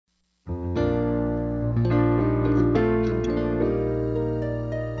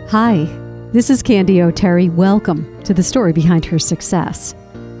Hi, this is Candy O'Terry. Welcome to the story behind her success.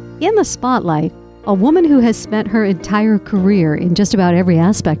 In the spotlight, a woman who has spent her entire career in just about every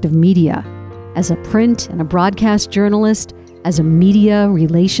aspect of media, as a print and a broadcast journalist, as a media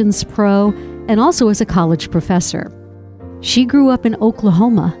relations pro, and also as a college professor. She grew up in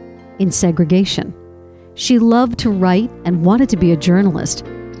Oklahoma in segregation. She loved to write and wanted to be a journalist,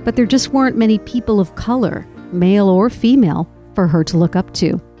 but there just weren't many people of color, male or female, for her to look up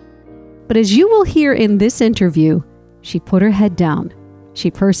to. But as you will hear in this interview, she put her head down,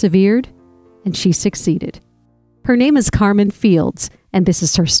 she persevered, and she succeeded. Her name is Carmen Fields, and this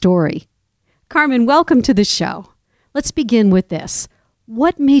is her story. Carmen, welcome to the show. Let's begin with this.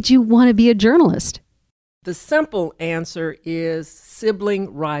 What made you want to be a journalist? The simple answer is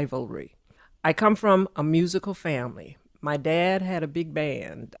sibling rivalry. I come from a musical family. My dad had a big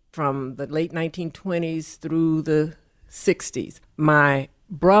band from the late 1920s through the 60s. My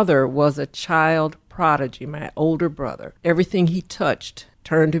brother was a child prodigy, my older brother. Everything he touched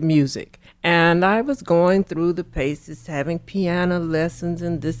turned to music. And I was going through the paces, having piano lessons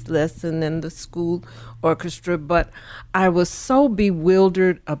and this lesson and the school orchestra, but I was so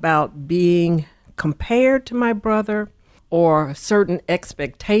bewildered about being compared to my brother or certain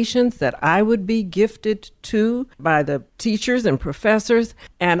expectations that I would be gifted to by the teachers and professors.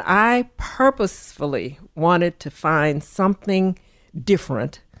 And I purposefully wanted to find something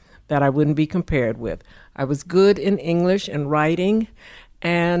different that I wouldn't be compared with. I was good in English and writing,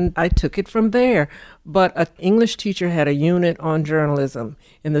 and I took it from there. But an English teacher had a unit on journalism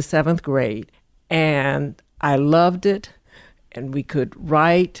in the 7th grade, and I loved it. And we could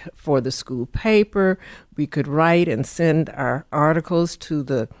write for the school paper. We could write and send our articles to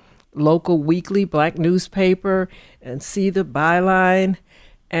the local weekly black newspaper and see the byline.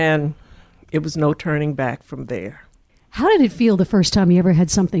 And it was no turning back from there. How did it feel the first time you ever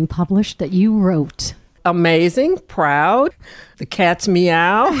had something published that you wrote? Amazing, proud, the cats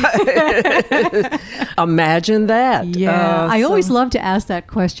meow. Imagine that. Yeah, I always love to ask that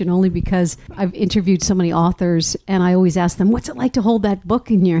question only because I've interviewed so many authors and I always ask them, what's it like to hold that book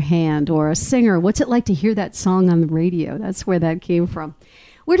in your hand? Or a singer, what's it like to hear that song on the radio? That's where that came from.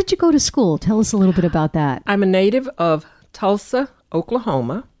 Where did you go to school? Tell us a little bit about that. I'm a native of Tulsa,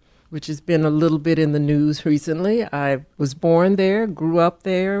 Oklahoma, which has been a little bit in the news recently. I was born there, grew up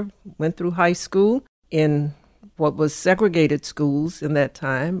there, went through high school in what was segregated schools in that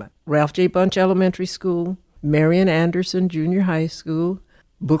time, Ralph J. Bunch Elementary School, Marian Anderson Junior High School,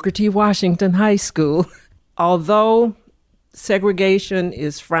 Booker T. Washington High School. Although segregation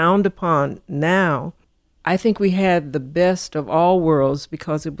is frowned upon now, I think we had the best of all worlds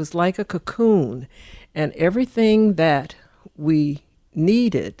because it was like a cocoon, and everything that we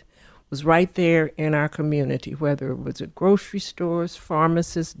needed was right there in our community, whether it was at grocery stores,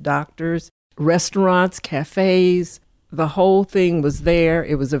 pharmacists, doctors, restaurants, cafes. The whole thing was there.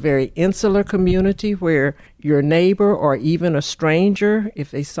 It was a very insular community where your neighbor or even a stranger,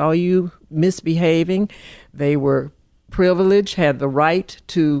 if they saw you misbehaving, they were privileged, had the right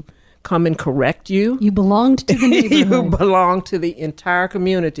to come and correct you. You belonged to the neighborhood. You belonged to the entire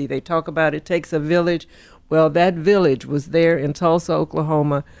community. They talk about it takes a village. Well, that village was there in Tulsa,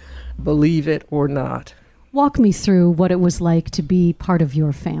 Oklahoma, believe it or not. Walk me through what it was like to be part of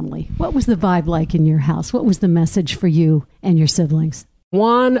your family. What was the vibe like in your house? What was the message for you and your siblings?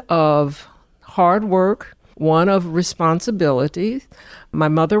 One of hard work, one of responsibility. My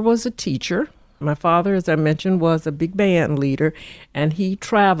mother was a teacher. My father, as I mentioned, was a big band leader, and he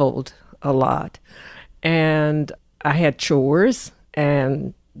traveled a lot. And I had chores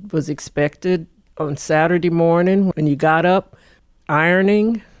and was expected on Saturday morning when you got up,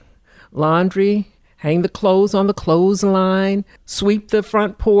 ironing, laundry, hang the clothes on the clothesline, sweep the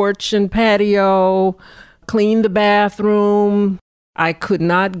front porch and patio, clean the bathroom. I could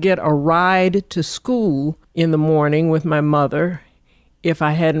not get a ride to school in the morning with my mother if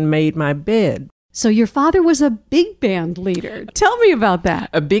I hadn't made my bed. So your father was a big band leader. Tell me about that.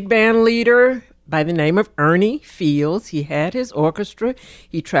 A big band leader by the name of Ernie Fields. He had his orchestra.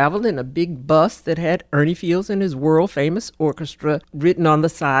 He traveled in a big bus that had Ernie Fields and his world-famous orchestra written on the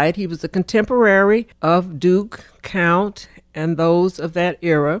side. He was a contemporary of Duke, Count, and those of that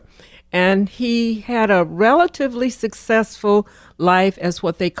era. And he had a relatively successful life as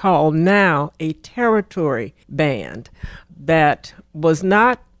what they call now a territory band that was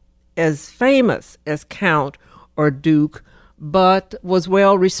not as famous as Count or Duke, but was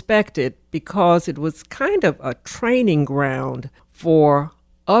well respected because it was kind of a training ground for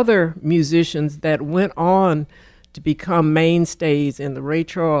other musicians that went on to become mainstays in the Ray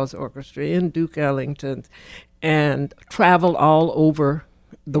Charles Orchestra, in Duke Ellington, and traveled all over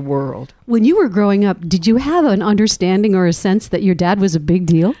the world. When you were growing up, did you have an understanding or a sense that your dad was a big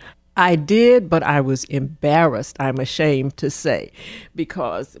deal? I did, but I was embarrassed, I'm ashamed to say,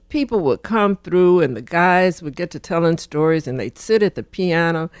 because people would come through and the guys would get to telling stories and they'd sit at the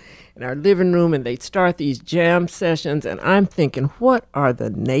piano in our living room and they'd start these jam sessions. And I'm thinking, what are the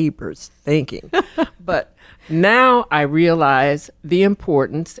neighbors thinking? But now I realize the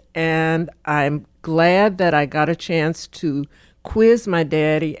importance, and I'm glad that I got a chance to quiz my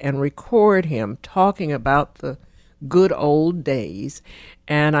daddy and record him talking about the good old days.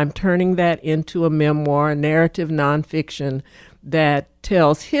 And I'm turning that into a memoir, a narrative nonfiction that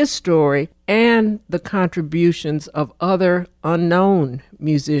tells his story and the contributions of other unknown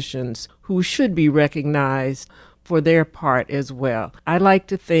musicians who should be recognized for their part as well. I like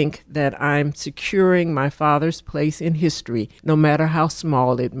to think that I'm securing my father's place in history, no matter how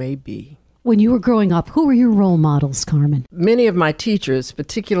small it may be. When you were growing up, who were your role models, Carmen? Many of my teachers,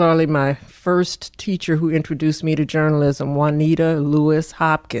 particularly my first teacher who introduced me to journalism, Juanita Lewis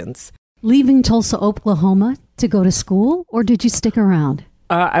Hopkins. Leaving Tulsa, Oklahoma to go to school, or did you stick around?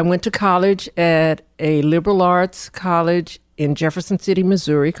 I went to college at a liberal arts college in Jefferson City,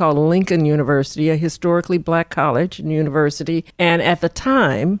 Missouri, called Lincoln University, a historically black college and university. And at the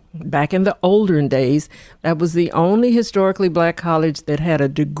time, back in the olden days, that was the only historically black college that had a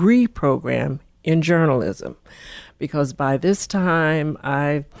degree program in journalism. Because by this time,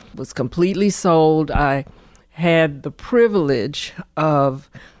 I was completely sold. I had the privilege of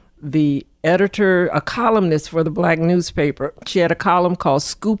the editor, a columnist for the black newspaper. She had a column called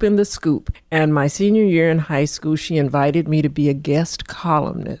Scoop in the Scoop. And my senior year in high school, she invited me to be a guest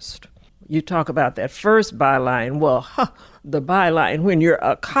columnist. You talk about that first byline. Well, the byline when you're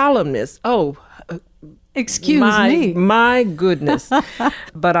a columnist. Oh, excuse me. My goodness.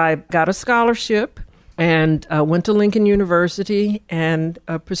 But I got a scholarship and went to Lincoln University and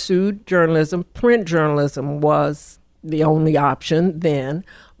pursued journalism. Print journalism was the only option then.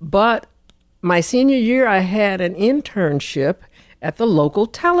 But my senior year, I had an internship at the local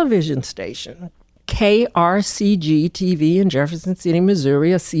television station, KRCG TV in Jefferson City,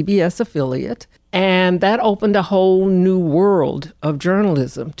 Missouri, a CBS affiliate. And that opened a whole new world of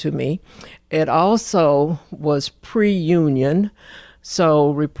journalism to me. It also was pre-union.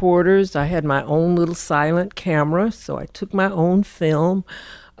 So reporters, I had my own little silent camera. So I took my own film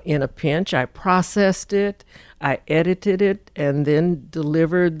in a pinch. I processed it. I edited it and then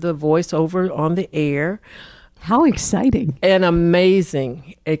delivered the voiceover on the air. How exciting. An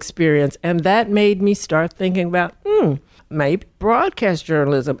amazing experience. And that made me start thinking about, maybe broadcast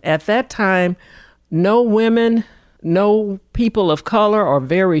journalism. At that time, no women, no people of color, or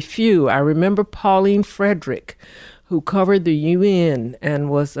very few. I remember Pauline Frederick, who covered the UN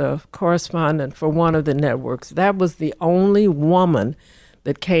and was a correspondent for one of the networks. That was the only woman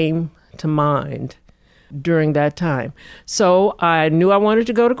that came to mind during that time. So I knew I wanted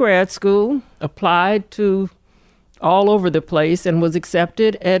to go to grad school, applied to all over the place, and was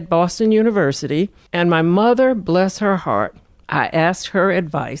accepted at Boston University. And my mother, bless her heart, I asked her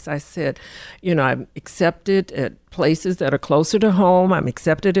advice. I said, I'm accepted at places that are closer to home. I'm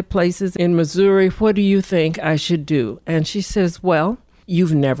accepted at places in Missouri. What do you think I should do? And she says, well,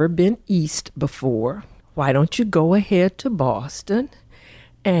 you've never been east before. Why don't you go ahead to Boston?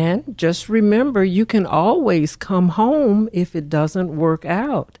 And just remember, you can always come home if it doesn't work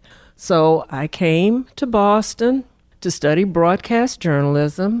out. So I came to Boston to study broadcast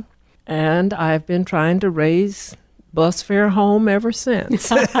journalism, and I've been trying to raise bus fare home ever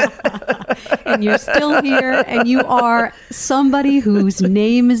since. And you're still here, and you are somebody whose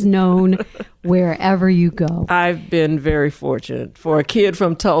name is known wherever you go. I've been very fortunate. For a kid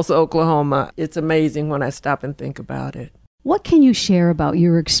from Tulsa, Oklahoma, it's amazing when I stop and think about it. What can you share about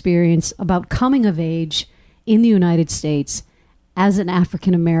your experience about coming of age in the United States as an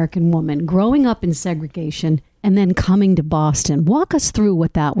African-American woman, growing up in segregation, and then coming to Boston? Walk us through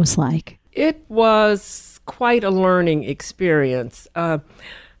what that was like. It was quite a learning experience.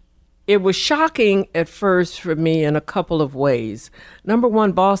 It was shocking at first for me in a couple of ways. Number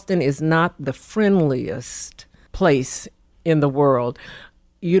one, Boston is not the friendliest place in the world.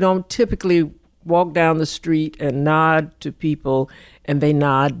 You don't typically walk down the street and nod to people and they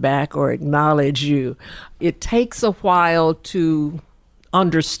nod back or acknowledge you. It takes a while to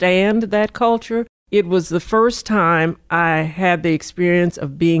understand that culture. It was the first time I had the experience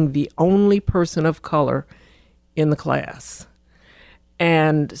of being the only person of color in the class.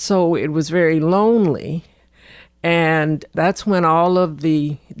 And so it was very lonely. And that's when all of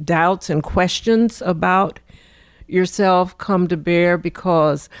the doubts and questions about yourself come to bear,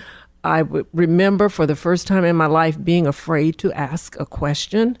 because I would remember for the first time in my life being afraid to ask a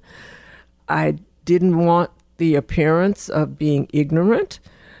question. I didn't want the appearance of being ignorant,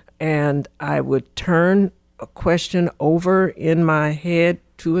 and I would turn a question over in my head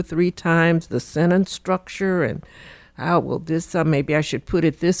 2 or 3 times, the sentence structure, and how will this, maybe I should put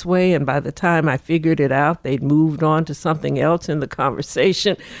it this way. And by the time I figured it out, they'd moved on to something else in the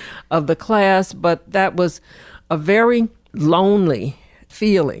conversation of the class. But that was a very lonely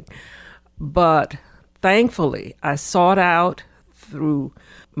feeling. But thankfully, I sought out through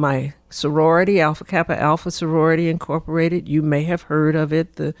my sorority, Alpha Kappa Alpha Sorority Incorporated. You may have heard of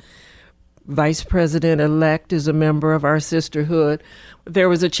it. The vice president-elect is a member of our sisterhood. There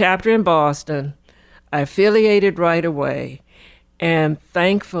was a chapter in Boston. I affiliated right away. And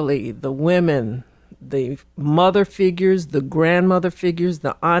thankfully, the women, the mother figures, the grandmother figures,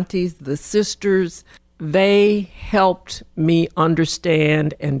 the aunties, the sisters, they helped me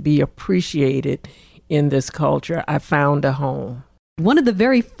understand and be appreciated in this culture. I found a home. One of the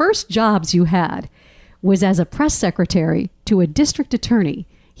very first jobs you had was as a press secretary to a district attorney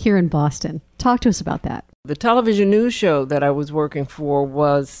here in Boston. Talk to us about that. The television news show that I was working for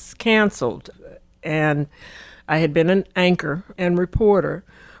was canceled, and I had been an anchor and reporter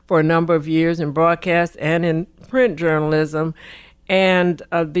for a number of years in broadcast and in print journalism. And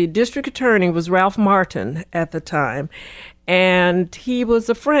the district attorney was Ralph Martin at the time, and he was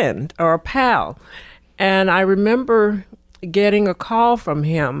a friend or a pal. And I remember getting a call from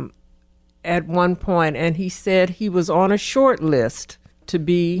him at one point, and he said he was on a short list to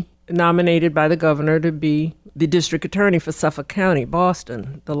be nominated by the governor to be the district attorney for Suffolk County,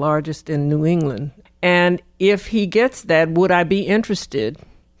 Boston, the largest in New England. And if he gets that, would I be interested?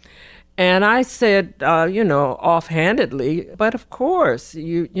 And I said, offhandedly, but of course,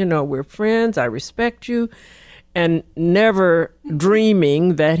 you know, we're friends, I respect you, and never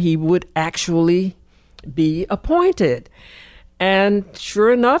dreaming that he would actually be appointed. And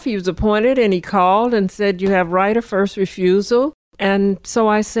sure enough, he was appointed, and he called and said, you have right of first refusal. And so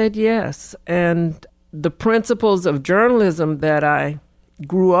I said yes. And the principles of journalism that I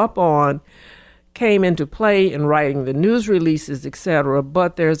grew up on came into play in writing the news releases, etc.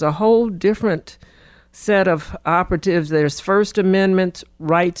 But there's a whole different set of operatives. There's First Amendment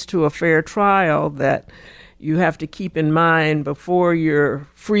rights to a fair trial that you have to keep in mind before your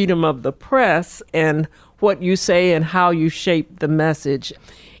freedom of the press and what you say and how you shape the message.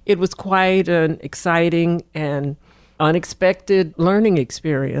 It was quite an exciting and unexpected learning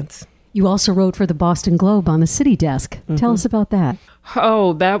experience. You also wrote for the Boston Globe on the city desk. Mm-hmm. Tell us about that.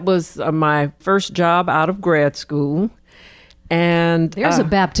 Oh, that was my first job out of grad school. And there's a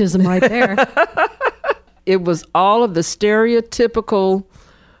baptism right there. It was all of the stereotypical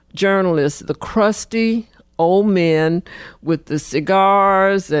journalists, the crusty old men with the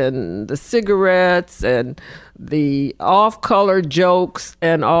cigars and the cigarettes and the off-color jokes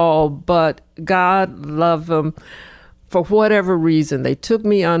and all. But God love them. For whatever reason, they took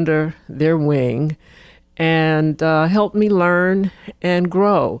me under their wing and helped me learn and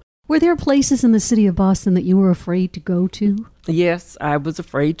grow. Were there places in the city of Boston that you were afraid to go to? Yes, I was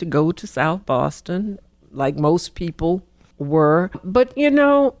afraid to go to South Boston, like most people were. But, you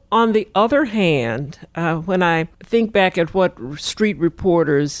know, on the other hand, when I think back at what street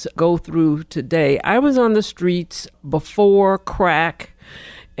reporters go through today, I was on the streets before crack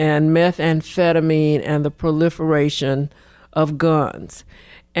and methamphetamine and the proliferation of guns.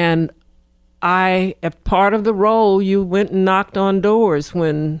 And as part of the role, you went and knocked on doors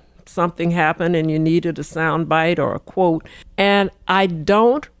when something happened and you needed a sound bite or a quote. And I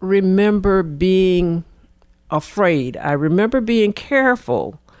don't remember being afraid. I remember being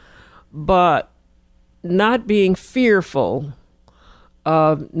careful, but not being fearful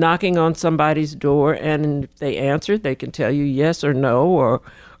of knocking on somebody's door. And if they answered, they can tell you yes or no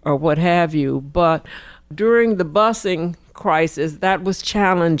or what have you. But during the busing crisis, that was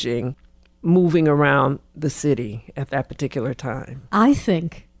challenging, moving around the city at that particular time. I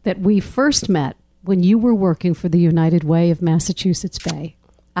think that we first met when you were working for the United Way of Massachusetts Bay.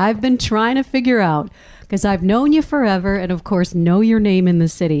 I've been trying to figure out, because I've known you forever and, of course, know your name in the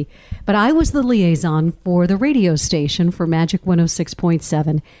city. But I was the liaison for the radio station for Magic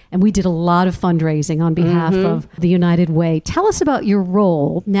 106.7, and we did a lot of fundraising on behalf of the United Way. Tell us about your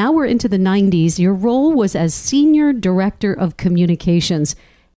role. Now we're into the 90s. Your role was as Senior Director of Communications.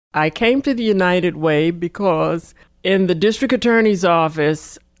 I came to the United Way because in the district attorney's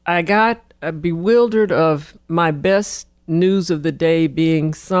office, I got bewildered of my best news of the day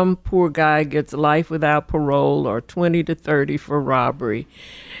being some poor guy gets life without parole or 20 to 30 for robbery.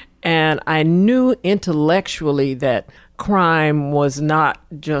 And I knew intellectually that crime was not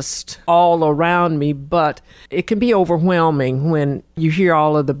just all around me, but it can be overwhelming when you hear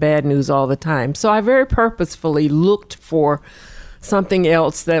all of the bad news all the time. So I very purposefully looked for something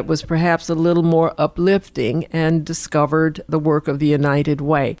else that was perhaps a little more uplifting and discovered the work of the United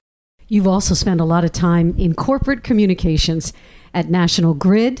Way. You've also spent a lot of time in corporate communications at National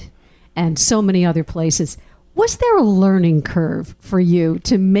Grid and so many other places. Was there a learning curve for you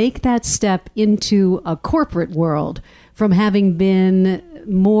to make that step into a corporate world from having been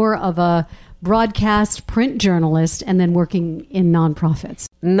more of a broadcast print journalist and then working in nonprofits?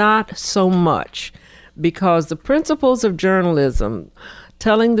 Not so much, because the principles of journalism,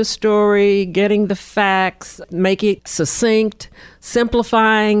 telling the story, getting the facts, making it succinct,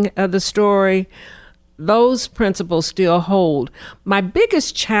 simplifying the story, those principles still hold. My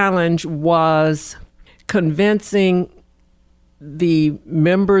biggest challenge was convincing the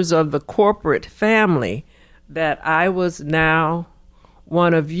members of the corporate family that I was now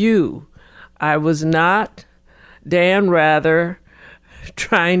one of you. I was not Dan Rather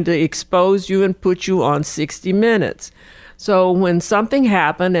trying to expose you and put you on 60 Minutes. So when something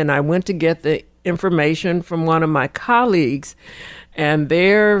happened and I went to get the information from one of my colleagues and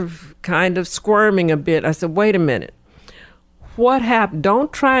they're kind of squirming a bit, I said, wait a minute. What happened?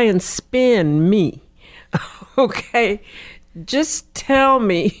 Don't try and spin me. Okay, just tell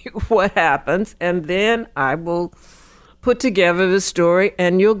me what happens, and then I will put together the story,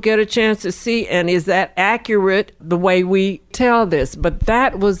 and you'll get a chance to see, and is that accurate the way we tell this? But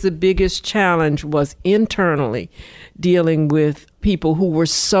that was the biggest challenge, was internally dealing with people who were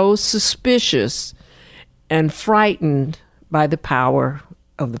so suspicious and frightened by the power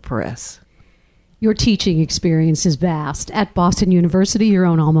of the press. Your teaching experience is vast. At Boston University, your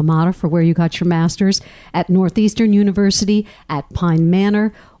own alma mater for where you got your master's, at Northeastern University, at Pine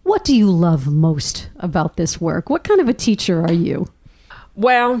Manor. What do you love most about this work? What kind of a teacher are you?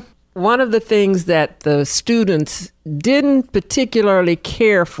 Well, one of the things that the students didn't particularly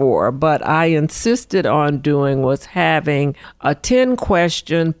care for, but I insisted on doing, was having a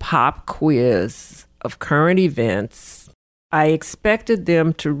 10-question pop quiz of current events. I expected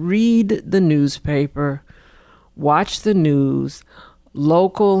them to read the newspaper, watch the news,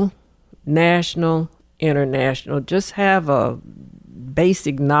 local, national, international, just have a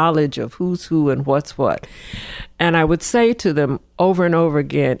basic knowledge of who's who and what's what. And I would say to them over and over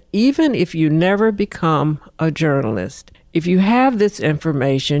again, even if you never become a journalist, if you have this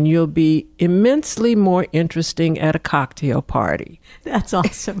information, you'll be immensely more interesting at a cocktail party. That's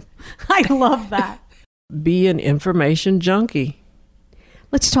awesome. I love that. Be an information junkie.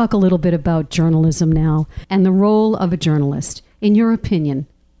 Let's talk a little bit about journalism now and the role of a journalist. In your opinion,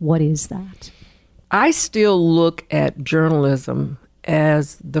 what is that? I still look at journalism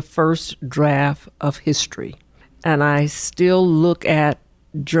as the first draft of history. And I still look at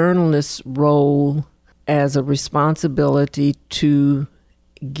journalists' role as a responsibility to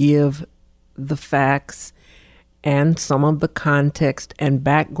give the facts and some of the context and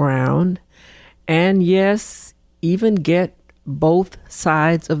background. And yes, even get both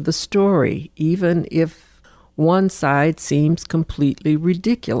sides of the story, even if one side seems completely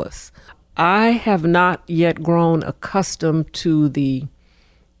ridiculous. I have not yet grown accustomed to the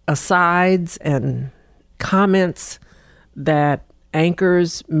asides and comments that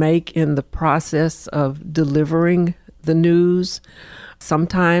anchors make in the process of delivering the news.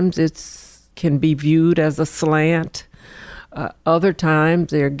 Sometimes it can be viewed as a slant. Other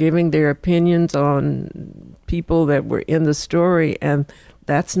times they're giving their opinions on people that were in the story, and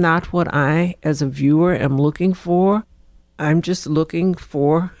that's not what I, as a viewer, am looking for. I'm just looking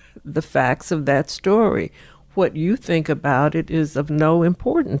for the facts of that story. What you think about it is of no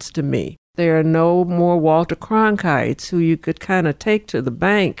importance to me. There are no more Walter Cronkites who you could kind of take to the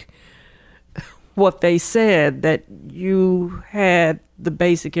bank what they said, that you had the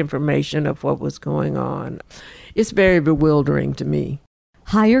basic information of what was going on. It's very bewildering to me.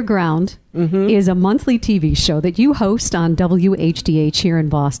 Higher Ground is a monthly TV show that you host on WHDH here in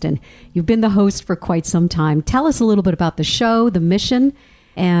Boston. You've been the host for quite some time. Tell us a little bit about the show, the mission,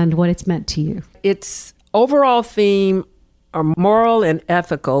 and what it's meant to you. Its overall theme are moral and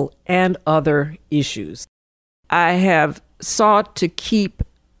ethical and other issues. I have sought to keep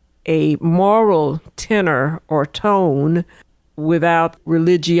a moral tenor or tone without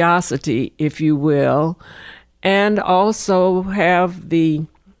religiosity, if you will, and also have the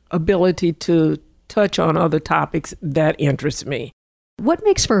ability to touch on other topics that interest me. What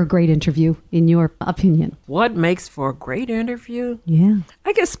makes for a great interview, in your opinion? What makes for a great interview? Yeah.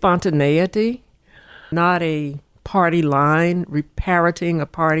 I guess spontaneity, not a party line, parroting a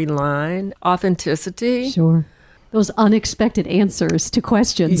party line. Authenticity. Sure. those unexpected answers to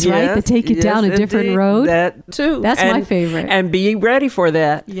questions, Yes, right? That take you down a different indeed. road. That too. That's my favorite. And be ready for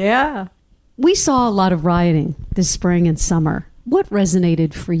that. Yeah. We saw a lot of rioting this spring and summer. What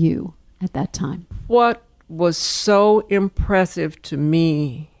resonated for you at that time? What was so impressive to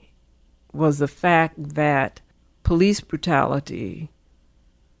me was the fact that police brutality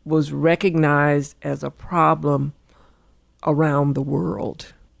was recognized as a problem around the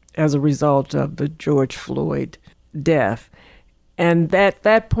world as a result of the George Floyd death. And at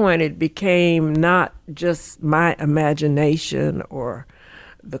that point, it became not just my imagination or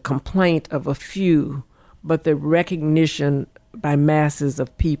the complaint of a few, but the recognition by masses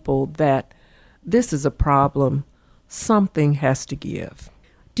of people that this is a problem. Something has to give.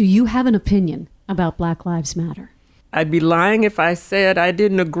 Do you have an opinion about Black Lives Matter? I'd be lying if I said I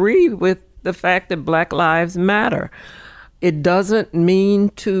didn't agree with the fact that Black Lives Matter. It doesn't mean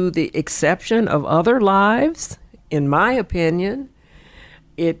to the exception of other lives, in my opinion.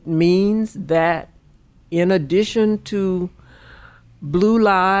 It means that in addition to blue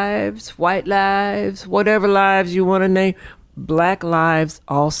lives, white lives, whatever lives you want to name, Black lives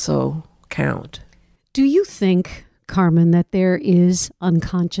also count. Do you think, Carmen, that there is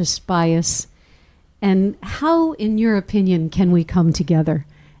unconscious bias? And how, in your opinion, can we come together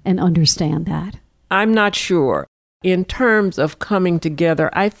and understand that? I'm not sure. In terms of coming together,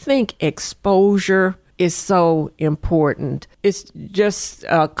 I think exposure is so important. It's just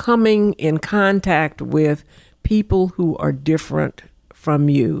coming in contact with people who are different from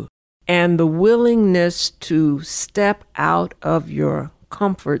you, and the willingness to step out of your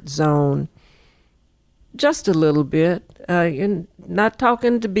comfort zone just a little bit. You're not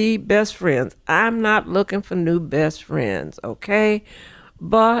talking to be best friends. I'm not looking for new best friends, okay?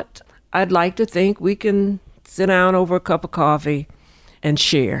 But I'd like to think we can sit down over a cup of coffee and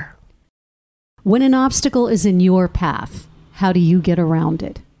share. When an obstacle is in your path, how do you get around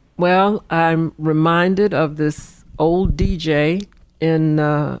it? Well, I'm reminded of this old DJ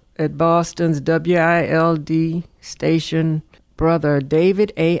at Boston's WILD station, brother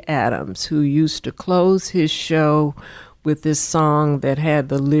David A. Adams, who used to close his show with this song that had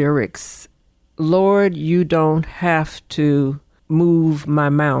the lyrics, "Lord, you don't have to move my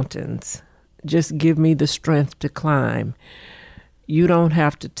mountains. Just give me the strength to climb. You don't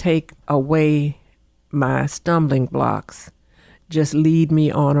have to take away my stumbling blocks. Just lead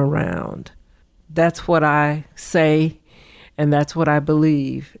me on around." That's what I say, and that's what I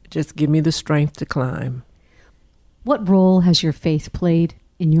believe. Just give me the strength to climb. What role has your faith played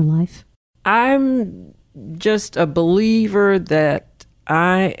in your life? I'm just a believer that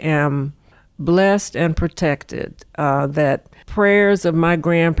I am blessed and protected, that prayers of my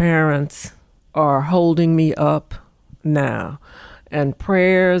grandparents are holding me up now, and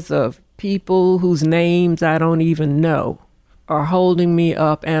prayers of people whose names I don't even know are holding me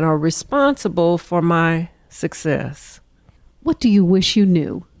up and are responsible for my success. What do you wish you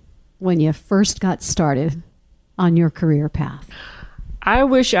knew when you first got started on your career path? I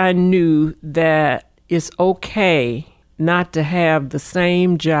wish I knew that it's okay not to have the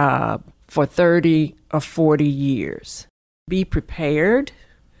same job for 30 or 40 years. Be prepared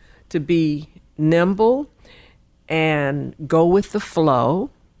to be nimble and go with the flow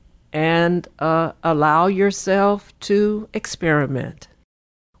and allow yourself to experiment.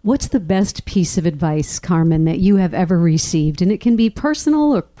 What's the best piece of advice, Carmen, that you have ever received? And it can be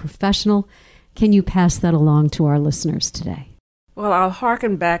personal or professional. Can you pass that along to our listeners today? Well, I'll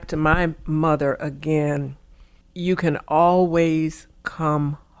hearken back to my mother again. You can always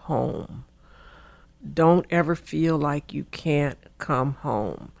come home. Don't ever feel like you can't come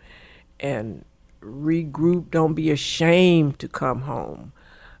home. And regroup. Don't be ashamed to come home.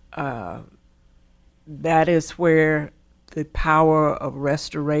 That is where the power of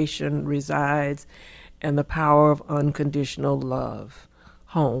restoration resides and the power of unconditional love.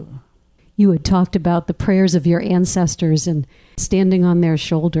 Home. You had talked about the prayers of your ancestors and standing on their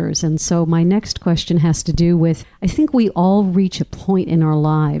shoulders. And so my next question has to do with, I think we all reach a point in our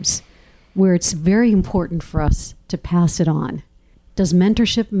lives where it's very important for us to pass it on. Does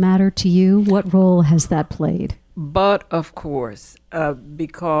mentorship matter to you? What role has that played? But of course,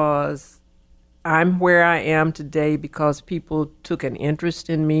 because I'm where I am today because people took an interest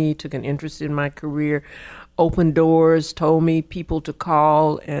in me, took an interest in my career, opened doors, told me people to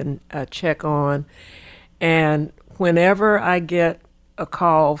call and check on. And whenever I get a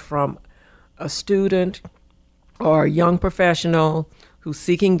call from a student or a young professional who's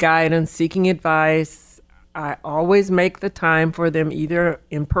seeking guidance, seeking advice, I always make the time for them either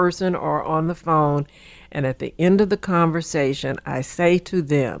in person or on the phone. And at the end of the conversation, I say to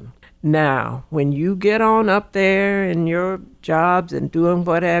them, Now, when you get on up there in your jobs and doing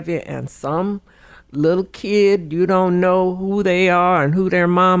what have you, and some little kid, you don't know who they are and who their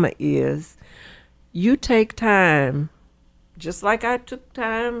mama is, you take time, just like I took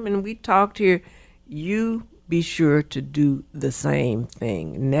time and we talked here, you be sure to do the same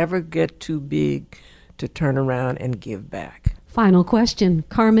thing. Never get too big to turn around and give back. Final question,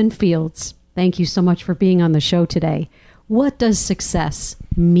 Carmen Fields. Thank you so much for being on the show today. What does success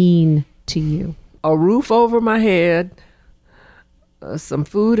mean to you? A roof over my head, some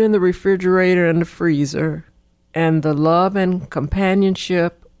food in the refrigerator and the freezer, and the love and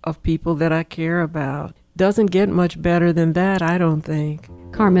companionship of people that I care about. Doesn't get much better than that, I don't think.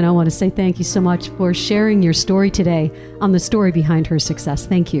 Carmen, I want to say thank you so much for sharing your story today on the story behind her success.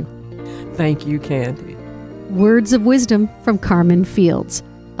 Thank you. Thank you, Candy. Words of wisdom from Carmen Fields,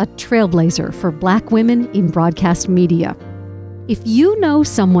 a trailblazer for Black women in broadcast media. If you know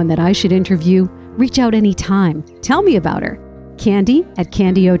someone that I should interview, reach out anytime. Tell me about her.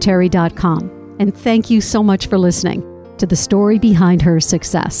 Candy@candyoterry.com. And thank you so much for listening to the story behind her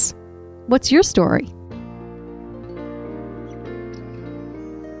success. What's your story?